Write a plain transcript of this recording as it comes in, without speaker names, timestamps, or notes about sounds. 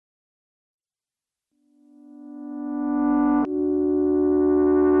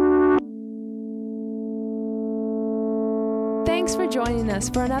joining us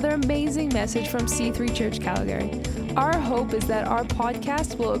for another amazing message from C3 Church Calgary. Our hope is that our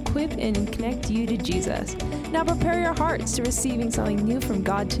podcast will equip and connect you to Jesus. Now prepare your hearts to receiving something new from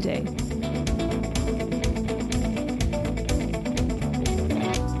God today.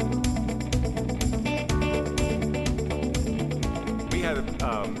 We had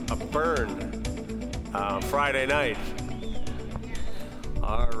a burn Friday night.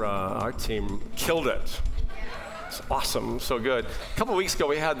 Our team killed it. It's awesome, so good. A couple weeks ago,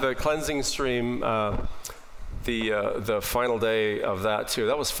 we had the cleansing stream, the final day of that too.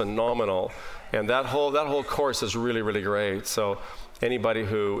 That was phenomenal, and that whole course is really, really great. So anybody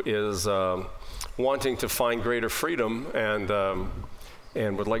who is wanting to find greater freedom and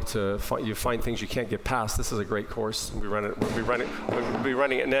would like to find things you can't get past, this is a great course. We'll be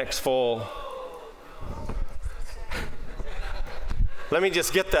running it next fall. Let me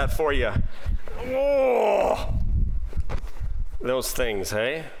just get that for you. Oh, those things,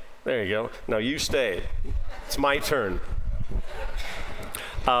 hey? There you go. Now you stay. It's my turn.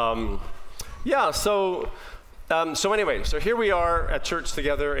 So here we are at church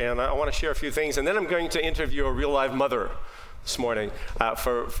together, and I want to share a few things, and then I'm going to interview a real live mother this morning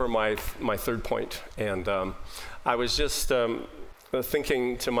for my third point. And I was just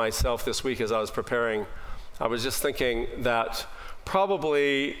thinking to myself this week as I was preparing, I was just thinking that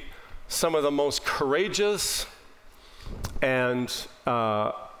probably some of the most courageous and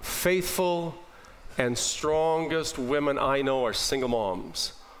faithful and strongest women I know are single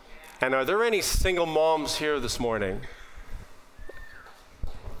moms. And are there any single moms here this morning?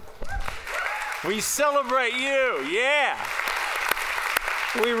 We celebrate you, yeah.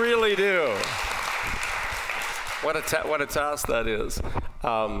 We really do. What a task that is.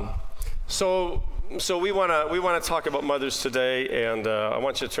 So we want to talk about mothers today, and I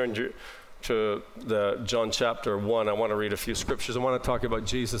want you to turn to the John chapter 1. I want to read a few scriptures. I want to talk about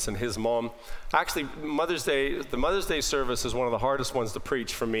Jesus and his mom. Actually, the Mother's Day service is one of the hardest ones to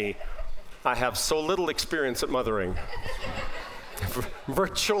preach for me. I have so little experience at mothering.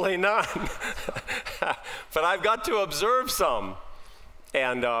 Virtually none. But I've got to observe some.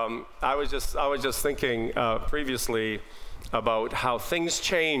 And I was just thinking previously about how things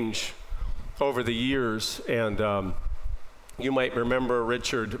change over the years, and you might remember,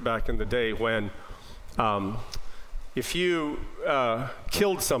 Richard, back in the day when if you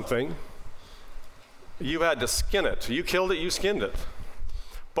killed something, you had to skin it. You killed it, you skinned it.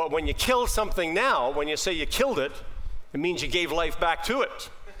 But when you kill something now, when you say you killed it, it means you gave life back to it.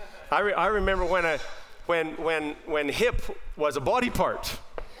 I remember when hip was a body part.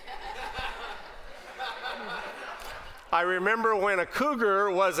 I remember when a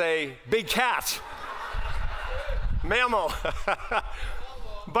cougar was a big cat, mammal.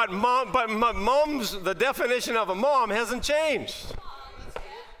 But mom's, the definition of a mom hasn't changed.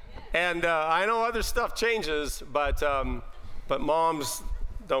 And I know other stuff changes, but moms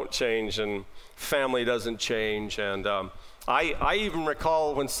don't change, and family doesn't change. And I even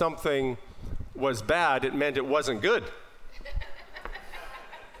recall when something was bad, it meant it wasn't good.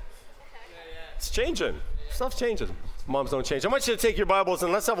 It's changing. Stuff changes. Moms don't change. I want you to take your Bibles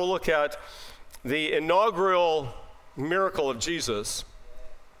and let's have a look at the inaugural miracle of Jesus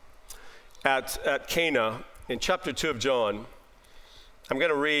at Cana in chapter 2 of John. I'm going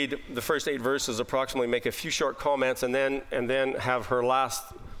to read the first 8 verses approximately, make a few short comments, and then have her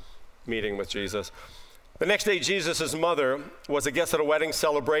last meeting with Jesus. The next day, Jesus' mother was a guest at a wedding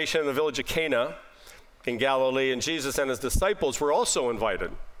celebration in the village of Cana in Galilee, and Jesus and his disciples were also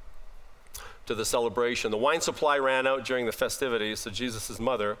invited to the celebration. The wine supply ran out during the festivities, so Jesus'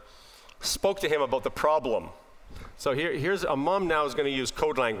 mother spoke to him about the problem. So here's a mom now is going to use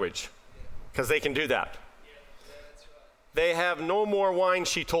code language, because they can do that. They have no more wine,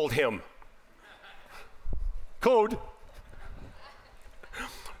 she told him. Code.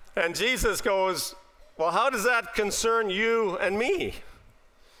 And Jesus goes, well, how does that concern you and me?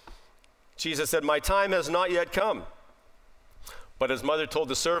 Jesus said, my time has not yet come. But his mother told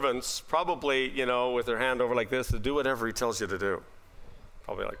the servants, probably, with her hand over like this, to do whatever he tells you to do.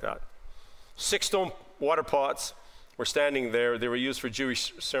 Probably like that. 6 stone water pots were standing there. They were used for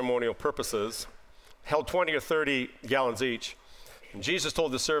Jewish ceremonial purposes, held 20 or 30 gallons each. And Jesus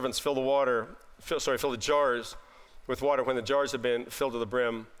told the servants, fill the jars with water. When the jars had been filled to the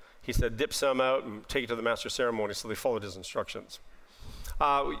brim, he said, dip some out and take it to the master of ceremony. So they followed his instructions.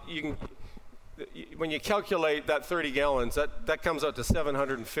 When you calculate that 30 gallons, that comes out to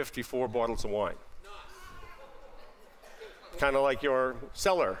 754 bottles of wine. Kind of like your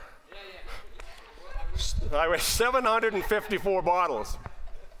cellar. I was 754 bottles.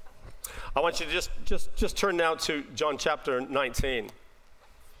 I want you to just turn now to John chapter 19.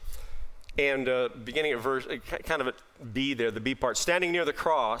 And beginning at verse, kind of at B there, the B part. Standing near the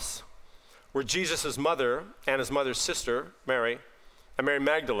cross were Jesus' mother and his mother's sister, Mary, and Mary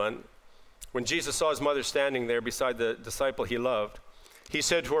Magdalene. When Jesus saw his mother standing there beside the disciple he loved, he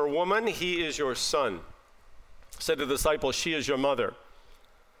said to her, "Woman, he is your son." Said to the disciple, "She is your mother."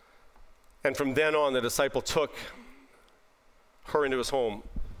 And from then on, the disciple took her into his home.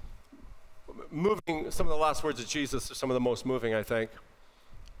 Moving, some of the last words of Jesus are some of the most moving, I think.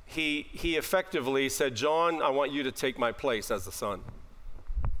 He effectively said, "John, I want you to take my place as the son."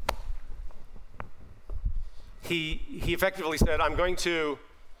 He effectively said,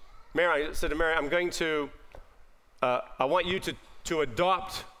 Mary said to Mary, I want you to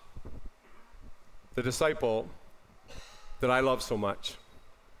adopt the disciple that I love so much.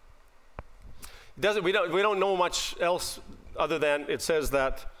 We don't know much else other than it says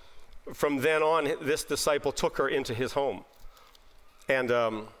that from then on, this disciple took her into his home. And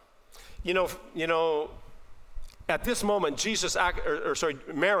at this moment,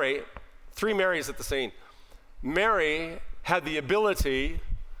 Mary, three Marys at the scene. Mary had the ability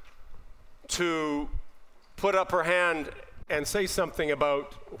to put up her hand and say something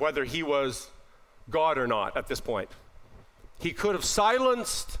about whether he was God or not at this point. He could have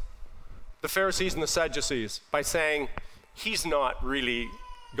silenced the Pharisees and the Sadducees by saying, he's not really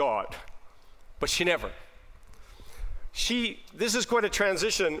God. But she never. This is quite a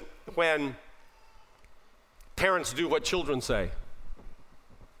transition when parents do what children say.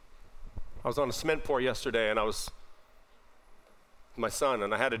 I was on a cement pour yesterday and I was with my son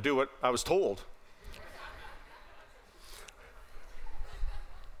and I had to do what I was told.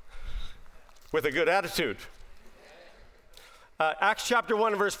 With a good attitude. Acts chapter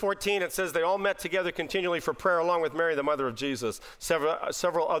 1 verse 14, it says they all met together continually for prayer along with Mary, the mother of Jesus.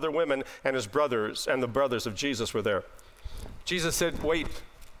 Several other women and his brothers and the brothers of Jesus were there. Jesus said, wait,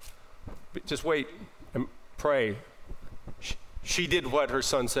 just wait and pray. She did what her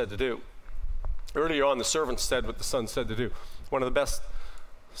son said to do. Earlier on, the servants said what the son said to do. One of the best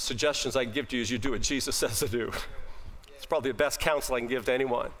suggestions I can give to you is you do what Jesus says to do. It's probably the best counsel I can give to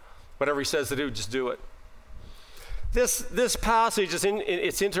anyone. Whatever he says to do, just do it. This passage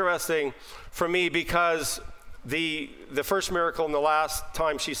it's interesting for me because the first miracle and the last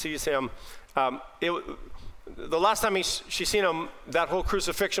time she sees him, the last time she seen him, that whole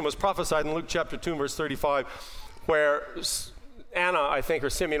crucifixion was prophesied in Luke chapter 2 verse 35, where Anna, I think, or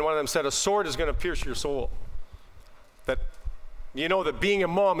Simeon, one of them said, a sword is going to pierce your soul. That that being a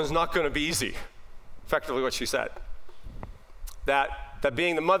mom is not going to be easy. Effectively what she said. That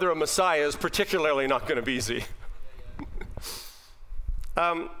being the mother of Messiah is particularly not going to be easy.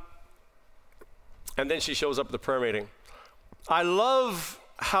 And then she shows up at the prayer meeting. I love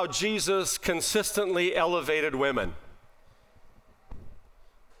how Jesus consistently elevated women.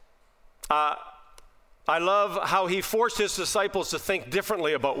 I love how he forced his disciples to think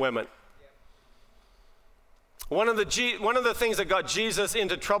differently about women. One of the things that got Jesus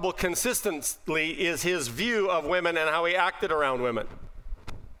into trouble consistently is his view of women and how he acted around women.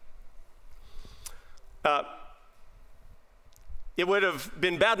 It would have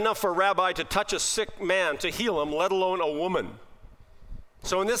been bad enough for a rabbi to touch a sick man to heal him, let alone a woman.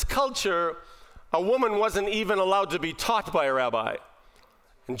 So in this culture, a woman wasn't even allowed to be taught by a rabbi.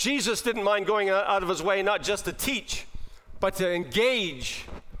 And Jesus didn't mind going out of his way not just to teach, but to engage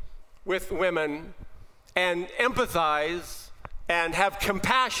with women and empathize and have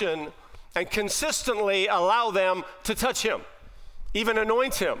compassion and consistently allow them to touch him, even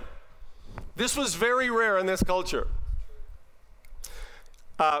anoint him. This was very rare in this culture.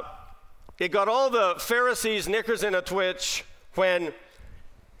 It got all the Pharisees' knickers in a twitch when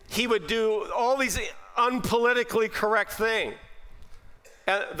he would do all these unpolitically correct things.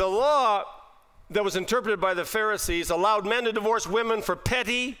 The law that was interpreted by the Pharisees allowed men to divorce women for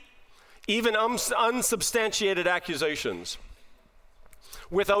petty, even unsubstantiated accusations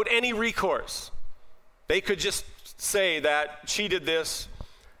without any recourse. They could just say that she did this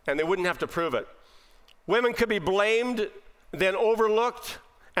and they wouldn't have to prove it. Women could be blamed, then overlooked,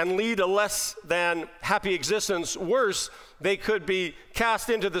 and lead a less than happy existence. Worse, they could be cast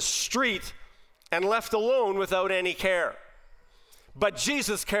into the street and left alone without any care. But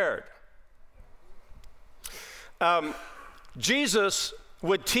Jesus cared. Jesus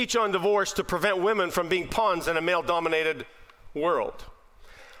would teach on divorce to prevent women from being pawns in a male-dominated world.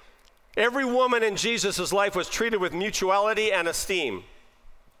 Every woman in Jesus' life was treated with mutuality and esteem.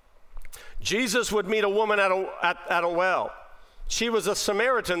 Jesus would meet a woman at a well. She was a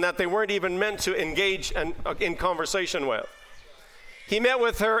Samaritan that they weren't even meant to engage in conversation with. He met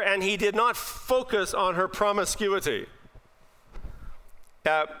with her and he did not focus on her promiscuity.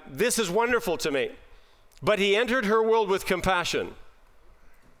 This is wonderful to me. But he entered her world with compassion.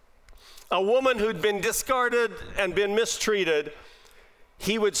 A woman who'd been discarded and been mistreated,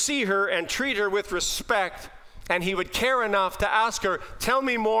 he would see her and treat her with respect, and he would care enough to ask her, tell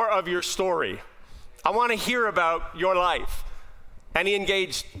me more of your story. I want to hear about your life. And he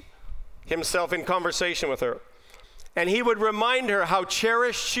engaged himself in conversation with her. And he would remind her how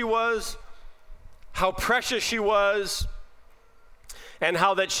cherished she was, how precious she was, and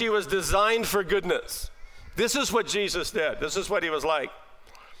how that she was designed for goodness. This is what Jesus did. This is what he was like.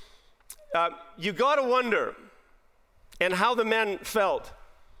 You got to wonder, and how the men felt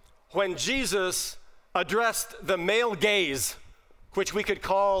when Jesus addressed the male gaze, which we could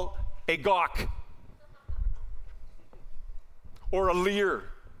call a gawk or a leer.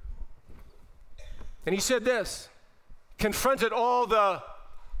 And he said this, confronted all the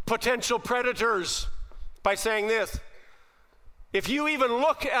potential predators by saying this, if you even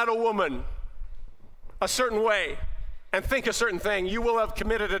look at a woman a certain way and think a certain thing, you will have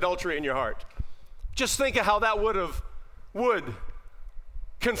committed adultery in your heart. Just think of how that would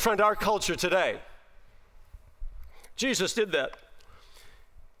confront our culture today. Jesus did that.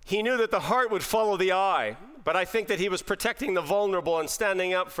 He knew that the heart would follow the eye, but I think that he was protecting the vulnerable and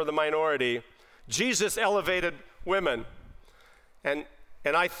standing up for the minority. Jesus elevated women, and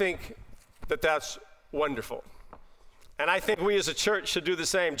I think that that's wonderful. And I think we as a church should do the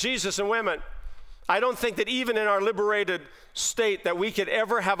same. Jesus and women, I don't think that even in our liberated state that we could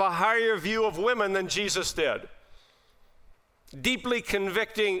ever have a higher view of women than Jesus did. Deeply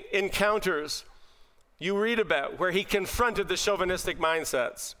convicting encounters you read about where he confronted the chauvinistic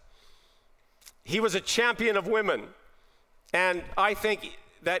mindsets. He was a champion of women, and I think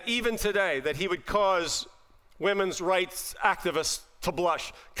that even today that he would cause women's rights activists to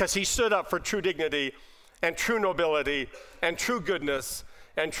blush because he stood up for true dignity and true nobility and true goodness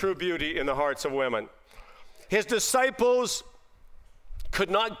and true beauty in the hearts of women. His disciples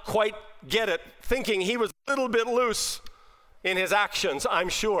could not quite get it, thinking he was a little bit loose in his actions, I'm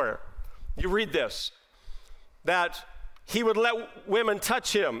sure. You read this, that he would let women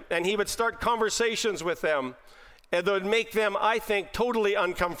touch him and he would start conversations with them and that would make them, I think, totally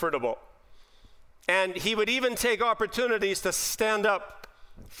uncomfortable. And he would even take opportunities to stand up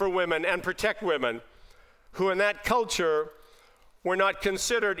for women and protect women who in that culture were not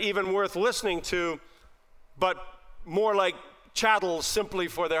considered even worth listening to, but more like chattels simply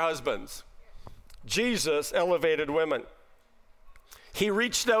for their husbands. Jesus elevated women. He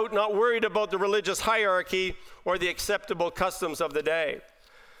reached out, not worried about the religious hierarchy or the acceptable customs of the day.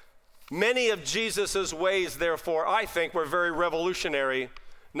 Many of Jesus's ways, therefore, I think, were very revolutionary,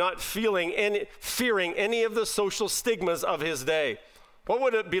 not fearing any of the social stigmas of his day. What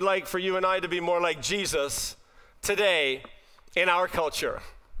would it be like for you and I to be more like Jesus today in our culture?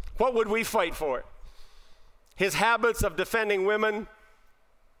 What would we fight for? His habits of defending women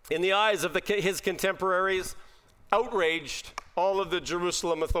in the eyes of his contemporaries outraged all of the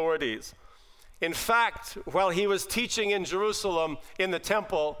Jerusalem authorities. In fact, while he was teaching in Jerusalem in the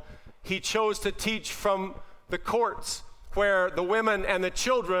temple, he chose to teach from the courts where the women and the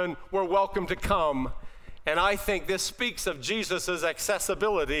children were welcome to come. And I think this speaks of Jesus'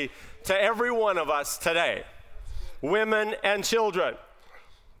 accessibility to every one of us today, women and children.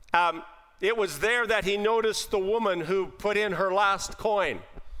 It was there that he noticed the woman who put in her last coin.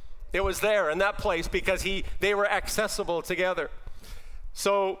 It was there in that place because they were accessible together.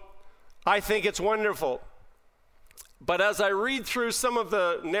 So I think it's wonderful. But as I read through some of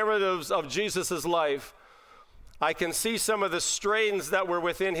the narratives of Jesus' life, I can see some of the strains that were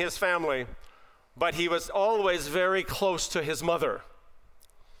within his family, but he was always very close to his mother.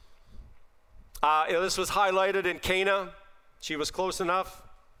 This was highlighted in Cana. She was close enough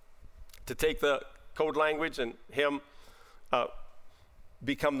to take the code language and him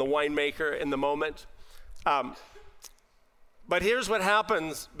become the winemaker in the moment. But here's what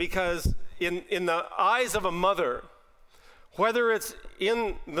happens, because in the eyes of a mother, whether it's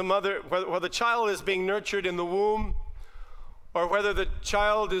in the mother, whether the child is being nurtured in the womb, or whether the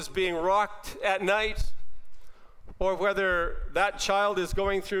child is being rocked at night, or whether that child is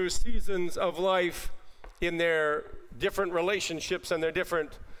going through seasons of life in their different relationships and their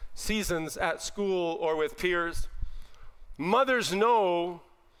different seasons at school or with peers, mothers know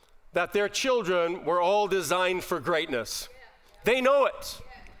that their children were all designed for greatness. They know it.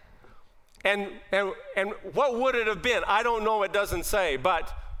 And what would it have been? I don't know, it doesn't say,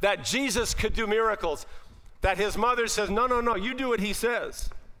 but that Jesus could do miracles, that his mother says, no, you do what he says,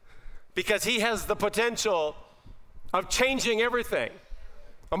 because he has the potential of changing everything.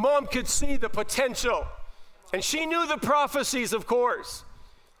 A mom could see the potential, and she knew the prophecies, of course,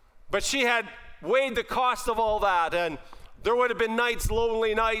 but she had weighed the cost of all that, and there would have been nights,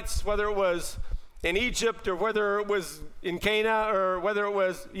 lonely nights, whether it was in Egypt or whether it was in Cana or whether it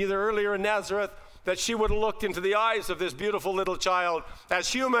was either earlier in Nazareth, that she would have looked into the eyes of this beautiful little child, as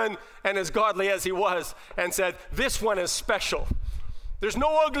human and as godly as he was, and said, this one is special. There's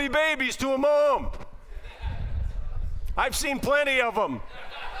no ugly babies to a mom. I've seen plenty of them.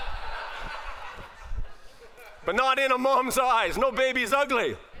 But not in a mom's eyes. No baby's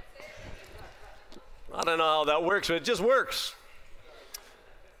ugly. I don't know how that works, but it just works.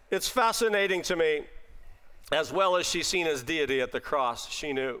 It's fascinating to me. As well as she's seen his deity at the cross,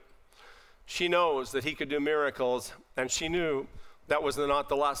 she knew. She knows that he could do miracles, and she knew that was not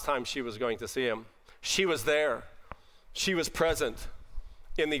the last time she was going to see him. She was there. She was present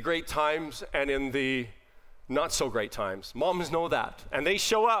in the great times and in the not so great times. Moms know that, and they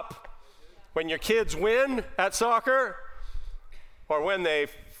show up. When your kids win at soccer, or when they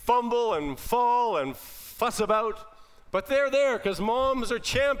fumble and fall and fuss about, but they're there because moms are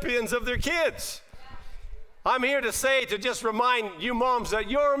champions of their kids. I'm here to say, to just remind you moms that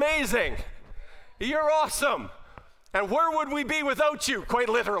you're amazing. You're awesome. And where would we be without you, quite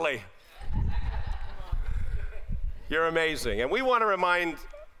literally? You're amazing. And we want to remind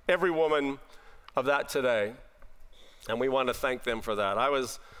every woman of that today. And we want to thank them for that. I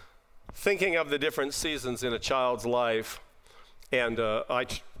was thinking of the different seasons in a child's life, and I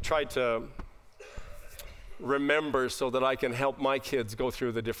tried to remember so that I can help my kids go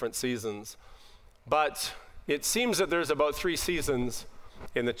through the different seasons. But it seems that there's about 3 seasons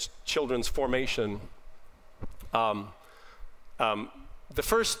in the children's formation. The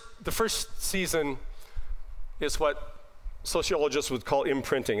first season is what sociologists would call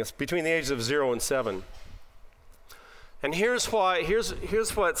imprinting. It's between the ages of 0 and 7. And here's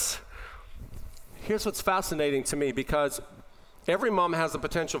what's fascinating to me, because every mom has the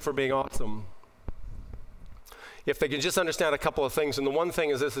potential for being awesome if they can just understand a couple of things. And the one thing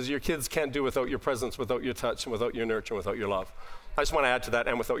is this, is your kids can't do without your presence, without your touch, and without your nurture, and without your love. I just want to add to that,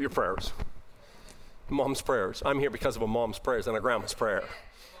 and without your prayers. Mom's prayers. I'm here because of a mom's prayers and a grandma's prayer.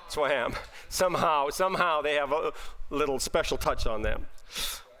 That's who I am. Somehow they have a little special touch on them.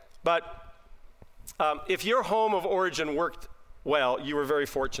 But if your home of origin worked well, you were very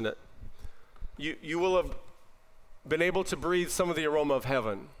fortunate. You will have been able to breathe some of the aroma of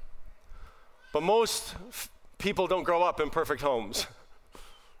heaven. But most people don't grow up in perfect homes.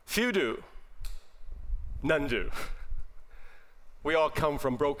 Few do. None do. We all come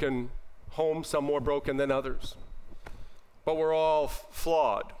from broken homes, some more broken than others. But we're all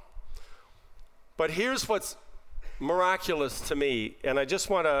flawed. But here's what's miraculous to me, and I just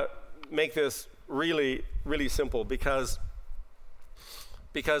want to make this really, really simple, because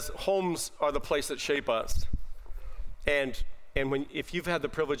homes are the place that shape us. And if you've had the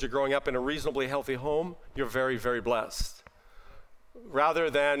privilege of growing up in a reasonably healthy home, you're very, very blessed. Rather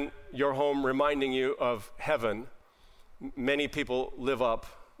than your home reminding you of heaven, many people live out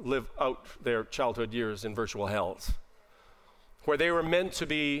their childhood years in virtual hells, where they were meant to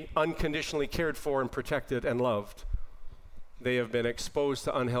be unconditionally cared for and protected and loved. They have been exposed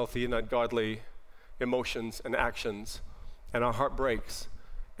to unhealthy and ungodly emotions and actions, and our heart breaks.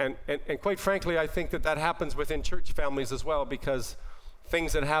 And quite frankly, I think that happens within church families as well, because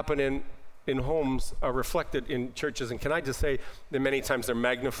things that happen in homes are reflected in churches. And can I just say that many times they're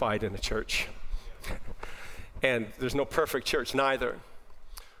magnified in a church. And there's no perfect church neither.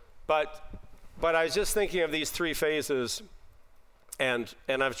 But I was just thinking of these 3 phases, and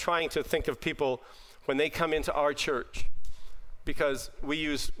I was trying to think of people when they come into our church, because we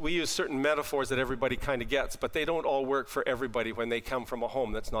use certain metaphors that everybody kind of gets, but they don't all work for everybody when they come from a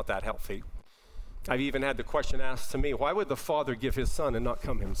home that's not that healthy. I've even had the question asked to me, why would the Father give his Son and not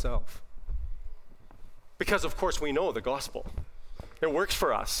come himself? Because of course we know the gospel. It works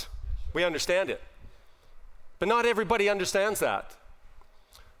for us. We understand it. But not everybody understands that.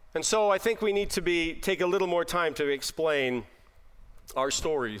 And so I think we need to take a little more time to explain our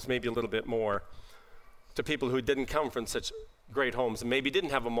stories, maybe a little bit more, to people who didn't come from such great homes and maybe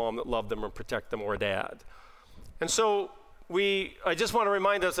didn't have a mom that loved them or protect them, or a dad. And so I just want to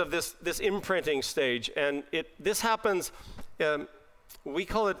remind us of this imprinting stage, and this happens, we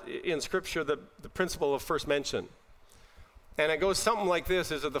call it in Scripture the principle of first mention. And it goes something like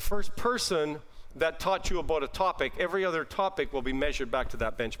this, is that the first person that taught you about a topic, every other topic will be measured back to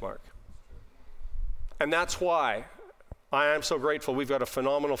that benchmark. And that's why I am so grateful we've got a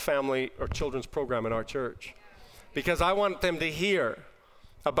phenomenal family or children's program in our church, because I want them to hear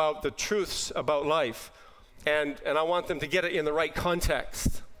about the truths about life. and I want them to get it in the right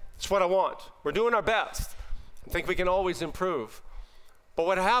context. It's what I want. We're doing our best. I think we can always improve. But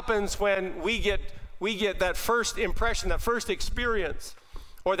what happens when we get that first impression, that first experience,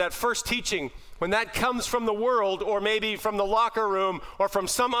 or that first teaching, when that comes from the world, or maybe from the locker room, or from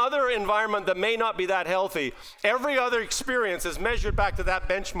some other environment that may not be that healthy, every other experience is measured back to that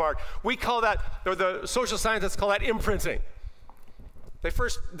benchmark. We call that, or the social scientists call that imprinting. They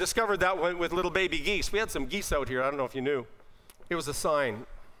first discovered that with little baby geese. We had some geese out here, I don't know if you knew. It was a sign.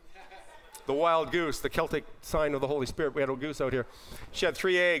 The wild goose, the Celtic sign of the Holy Spirit. We had a goose out here. She had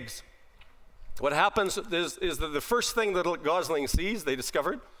 3 eggs. What happens is that the first thing that a gosling sees, they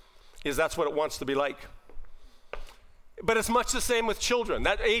discovered, is that's what it wants to be like. But it's much the same with children.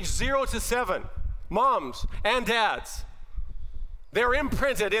 That age 0 to 7, moms and dads, they're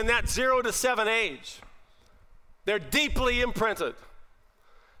imprinted in that 0 to 7 age. They're deeply imprinted.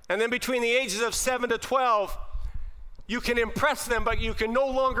 And then between the ages of 7 to 12, you can impress them, but you can no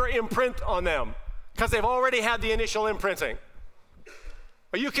longer imprint on them because they've already had the initial imprinting.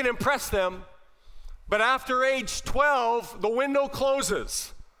 Or you can impress them, but after age 12, the window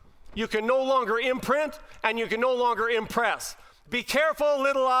closes. You can no longer imprint and you can no longer impress. Be careful,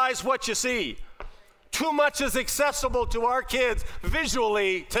 little eyes, what you see. Too much is accessible to our kids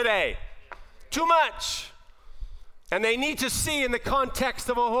visually today. Too much. And they need to see in the context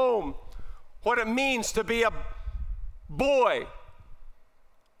of a home what it means to be a boy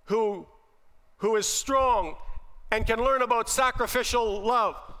who is strong and can learn about sacrificial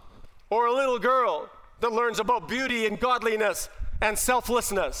love, or a little girl that learns about beauty and godliness and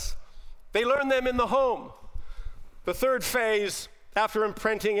selflessness. They learn them in the home. The third phase after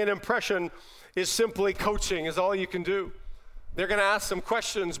imprinting and impression is simply coaching, is all you can do. They're going to ask some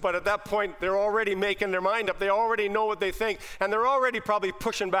questions, but at that point, they're already making their mind up. They already know what they think, and they're already probably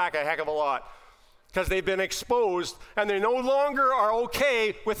pushing back a heck of a lot because they've been exposed, and they no longer are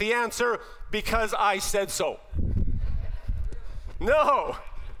okay with the answer because I said so. No.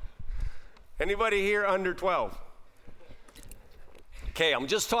 Anybody here under 12? Okay, I'm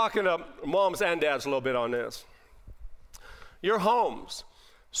just talking to moms and dads a little bit on this. Your homes,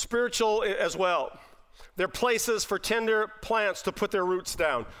 spiritual as well, they're places for tender plants to put their roots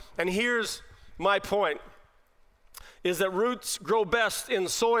down. And here's my point, is that roots grow best in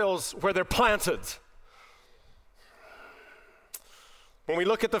soils where they're planted. When we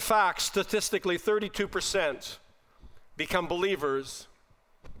look at the facts, statistically, 32% become believers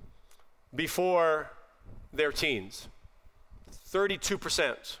before their teens.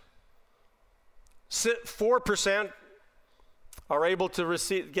 32%. 4% are able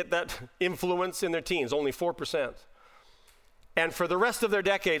to get that influence in their teens, only 4%. And for the rest of their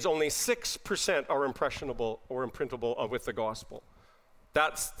decades, only 6% are impressionable or imprintable with the gospel.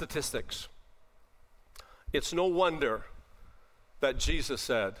 That's statistics. It's no wonder that Jesus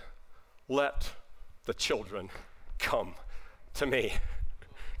said, "Let the children come to me."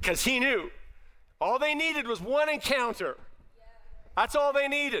 Because he knew all they needed was one encounter. That's all they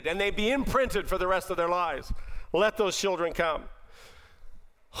needed, and they'd be imprinted for the rest of their lives. Let those children come.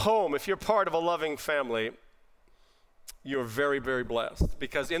 Home, if you're part of a loving family, you're very, very blessed.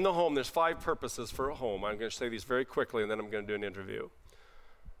 Because in the home, there's 5 purposes for a home. I'm going to say these very quickly, and then I'm going to do an interview.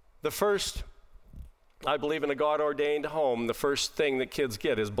 The first, I believe in a God-ordained home, the first thing that kids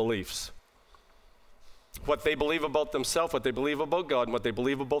get is beliefs. What they believe about themselves, what they believe about God, and what they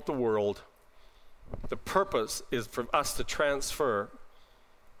believe about the world. The purpose is for us to transfer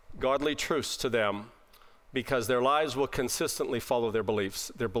godly truths to them, because their lives will consistently follow their beliefs.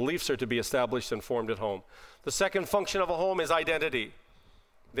 Their beliefs are to be established and formed at home. The second function of a home is identity.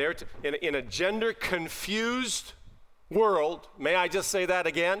 In a gender-confused world, may I just say that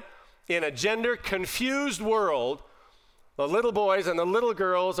again? In a gender-confused world, the little boys and the little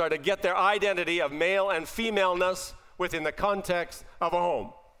girls are to get their identity of male and femaleness within the context of a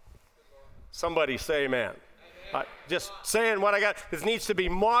home. Somebody say amen. Just saying what I got. This needs to be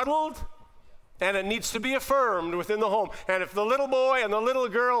modeled, and it needs to be affirmed within the home. And if the little boy and the little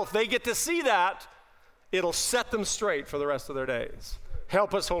girl, if they get to see that, it'll set them straight for the rest of their days.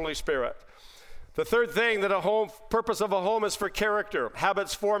 Help us, Holy Spirit. The third thing that purpose of a home is for character.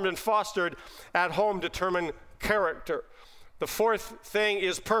 Habits formed and fostered at home determine character. The fourth thing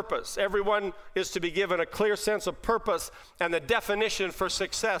is purpose. Everyone is to be given a clear sense of purpose and the definition for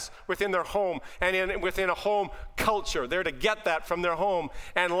success within their home and within a home culture. They're to get that from their home.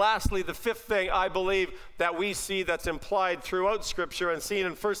 And lastly, the fifth thing I believe that we see that's implied throughout Scripture and seen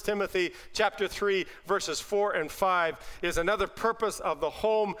in 1 Timothy chapter 3, verses 4 and 5 is another purpose of the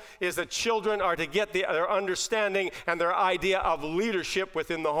home is that children are to get their understanding and their idea of leadership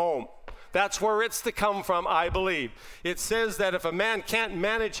within the home. That's where it's to come from, I believe. It says that if a man can't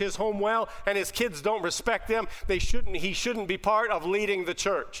manage his home well and his kids don't respect him, he shouldn't be part of leading the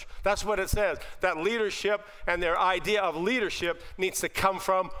church. That's what it says. That leadership and their idea of leadership needs to come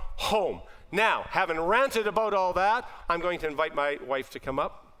from home. Now, having ranted about all that, I'm going to invite my wife to come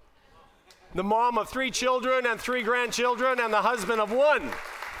up. The mom of 3 children and 3 grandchildren and the husband of 1.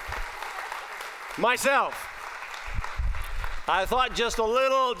 Myself. I thought just a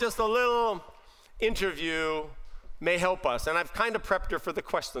little interview may help us. And I've kind of prepped her for the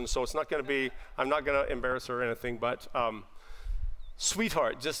questions, so it's not going to be, I'm not going to embarrass her or anything, but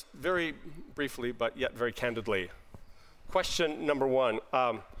sweetheart, just very briefly, but yet very candidly. Question number 1,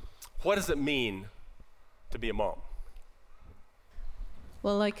 what does it mean to be a mom?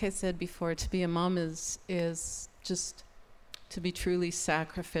 Well, like I said before, to be a mom is just to be truly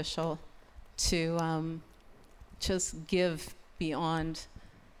sacrificial, to just give beyond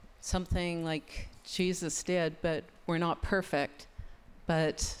something like Jesus did, but we're not perfect.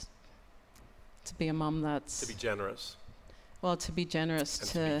 But to be a mom, that's... To be generous. Well, to be generous. And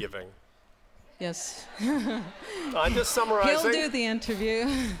to be giving. Yes. I'm just summarizing. He'll do the interview.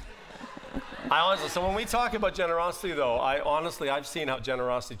 So when we talk about generosity, though, I've seen how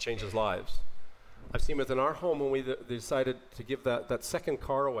generosity changes lives. I've seen within our home when we decided to give that second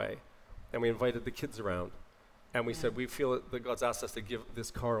car away, and we invited the kids around, and we said we feel that God's asked us to give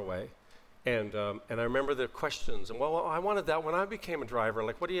this car away, and I remember the questions, and well, I wanted that when I became a driver.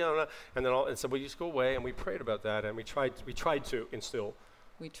 Like, what do you? And then and so we just go away, and we prayed about that, and we tried to instill.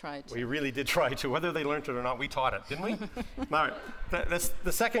 We tried to. We really did try to. Whether they learned it or not, we taught it, didn't we? All right.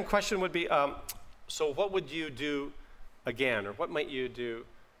 The second question would be, so what would you do again, or what might you do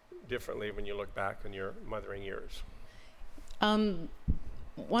differently when you look back on your mothering years?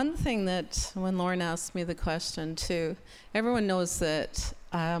 One thing that when Lauren asked me the question too, everyone knows that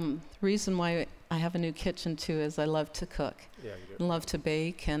the reason why I have a new kitchen too is I love to cook. Yeah, you do. Love to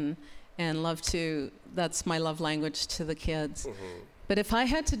bake and love to, that's my love language to the kids. Mm-hmm. But if I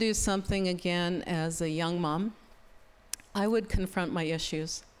had to do something again as a young mom, I would confront my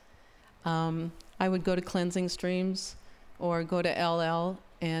issues. I would go to Cleansing Streams or go to LL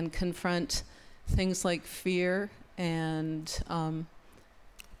and confront things like fear and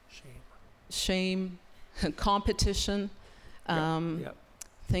shame, competition,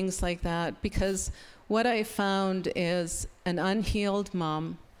 things like that. Because what I found is an unhealed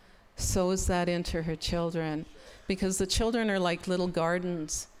mom sows that into her children. Because the children are like little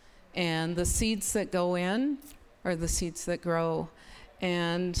gardens, and the seeds that go in are the seeds that grow.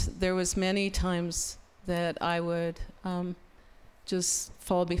 And there was many times that I would just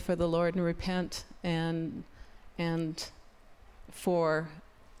fall before the Lord and repent and for,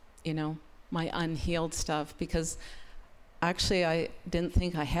 my unhealed stuff, because actually I didn't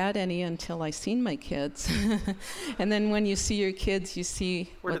think I had any until I seen my kids. And then when you see your kids, you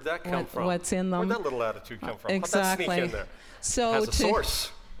see Where did that come from? What's in them. Where'd that little attitude come from? Exactly. How'd that sneak in there? So has a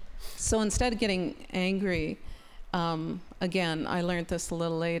source. So instead of getting angry, again, I learned this a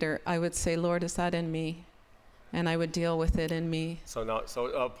little later, I would say, Lord, is that in me? And I would deal with it in me.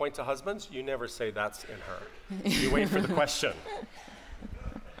 So point to husbands, you never say that's in her. You wait for the question.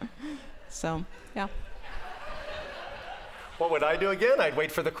 So, yeah. What would I do again? I'd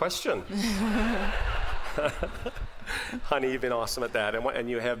wait for the question. Honey, you've been awesome at that, and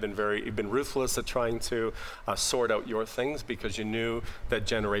you have been you've been ruthless at trying to sort out your things because you knew that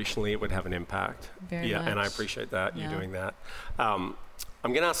generationally it would have an impact. Very much. And I appreciate that, you doing that. I'm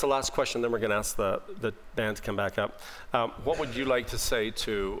going to ask the last question, then we're going to ask the band to come back up. What would you like to say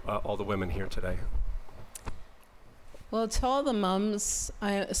to all the women here today? Well, to all the moms,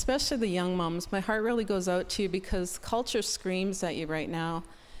 especially the young moms, my heart really goes out to you because culture screams at you right now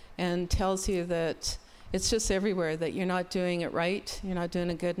and tells you that it's just everywhere, that you're not doing it right, you're not doing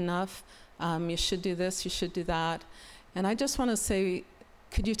it good enough, you should do this, you should do that. And I just want to say,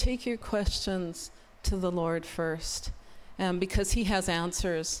 could you take your questions to the Lord first? Because He has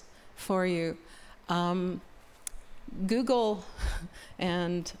answers for you. Google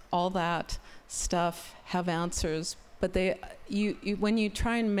and all that stuff have answers, but when you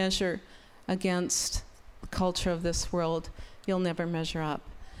try and measure against the culture of this world, you'll never measure up.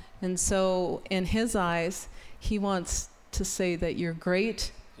 And so in His eyes, He wants to say that you're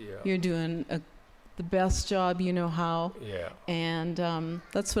great, you're doing the best job you know how, and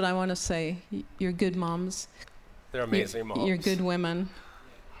that's what I want to say. You're good moms. They're amazing moms. You're good women.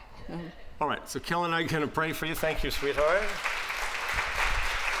 All right, so Kel and I are going to pray for you. Thank you, sweetheart.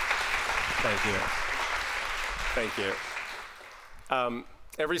 Thank you. Thank you.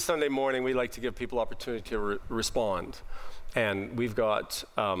 Every Sunday morning, we like to give people opportunity to respond. And we've got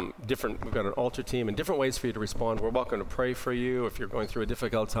we've got an altar team and different ways for you to respond. We're welcome to pray for you if you're going through a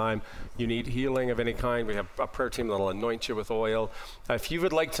difficult time, you need healing of any kind. We have a prayer team that'll anoint you with oil. If you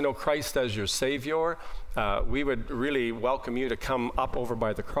would like to know Christ as your Savior, we would really welcome you to come up over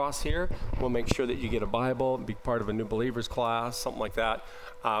by the cross here. We'll make sure that you get a Bible, be part of a new believers class, something like that.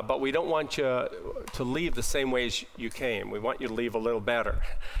 But we don't want you to leave the same way as you came. We want you to leave a little better.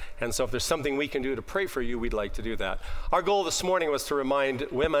 And so if there's something we can do to pray for you, we'd like to do that. Our goal this morning was to remind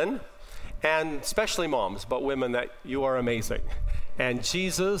women, and especially moms, but women, that you are amazing. And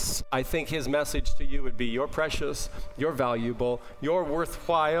Jesus, I think his message to you would be, you're precious, you're valuable, you're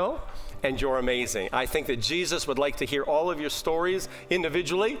worthwhile, and you're amazing. I think that Jesus would like to hear all of your stories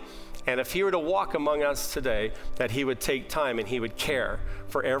individually. And if he were to walk among us today, that he would take time and he would care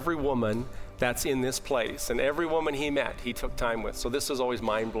for every woman that's in this place. And every woman he met, he took time with. So this is always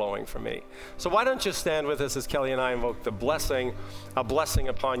mind-blowing for me. So why don't you stand with us as Kelly and I invoke a blessing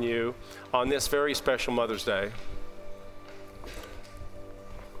upon you on this very special Mother's Day.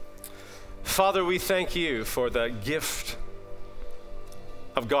 Father, we thank you for the gift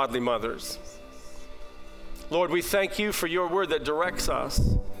of godly mothers. Lord, we thank you for your word that directs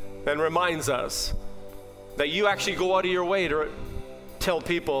us and reminds us that you actually go out of your way to tell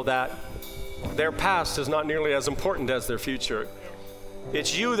people that their past is not nearly as important as their future.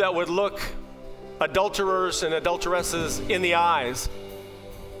 It's you that would look adulterers and adulteresses in the eyes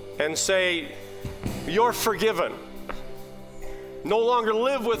and say, you're forgiven. No longer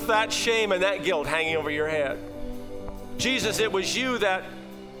live with that shame and that guilt hanging over your head. Jesus, it was you that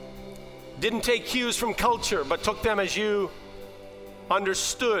didn't take cues from culture, but took them as you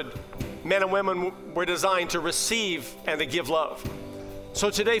understood men and women were designed to receive and to give love. So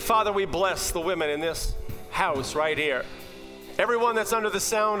today, Father, we bless the women in this house right here. Everyone that's under the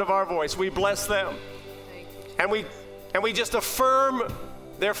sound of our voice, we bless them. And we just affirm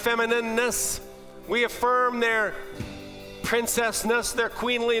their feminineness. We affirm their princessness, their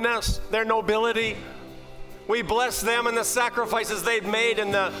queenliness, their nobility. We bless them and the sacrifices they've made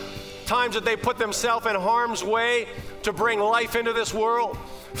and the times that they put themselves in harm's way to bring life into this world.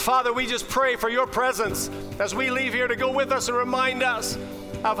 Father, we just pray for your presence as we leave here to go with us and remind us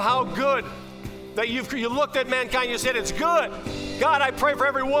of how good that you looked at mankind, you said it's good. God, I pray for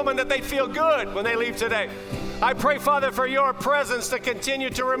every woman that they feel good when they leave today. I pray, Father, for your presence to continue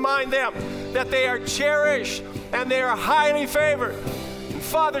to remind them that they are cherished and they are highly favored. And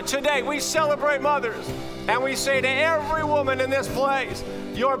Father, today we celebrate mothers and we say to every woman in this place,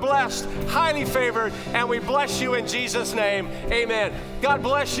 you're blessed, highly favored, and we bless you in Jesus' name. Amen. God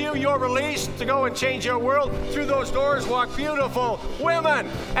bless you. You're released to go and change your world. Through those doors walk beautiful women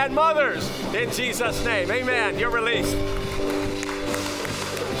and mothers in Jesus' name. Amen. You're released.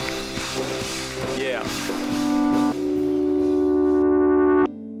 Yeah.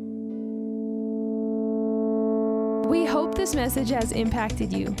 We hope this message has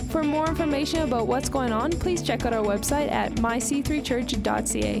impacted you. For more information about what's going on, please check out our website at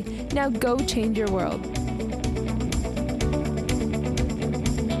myc3church.ca. Now go change your world.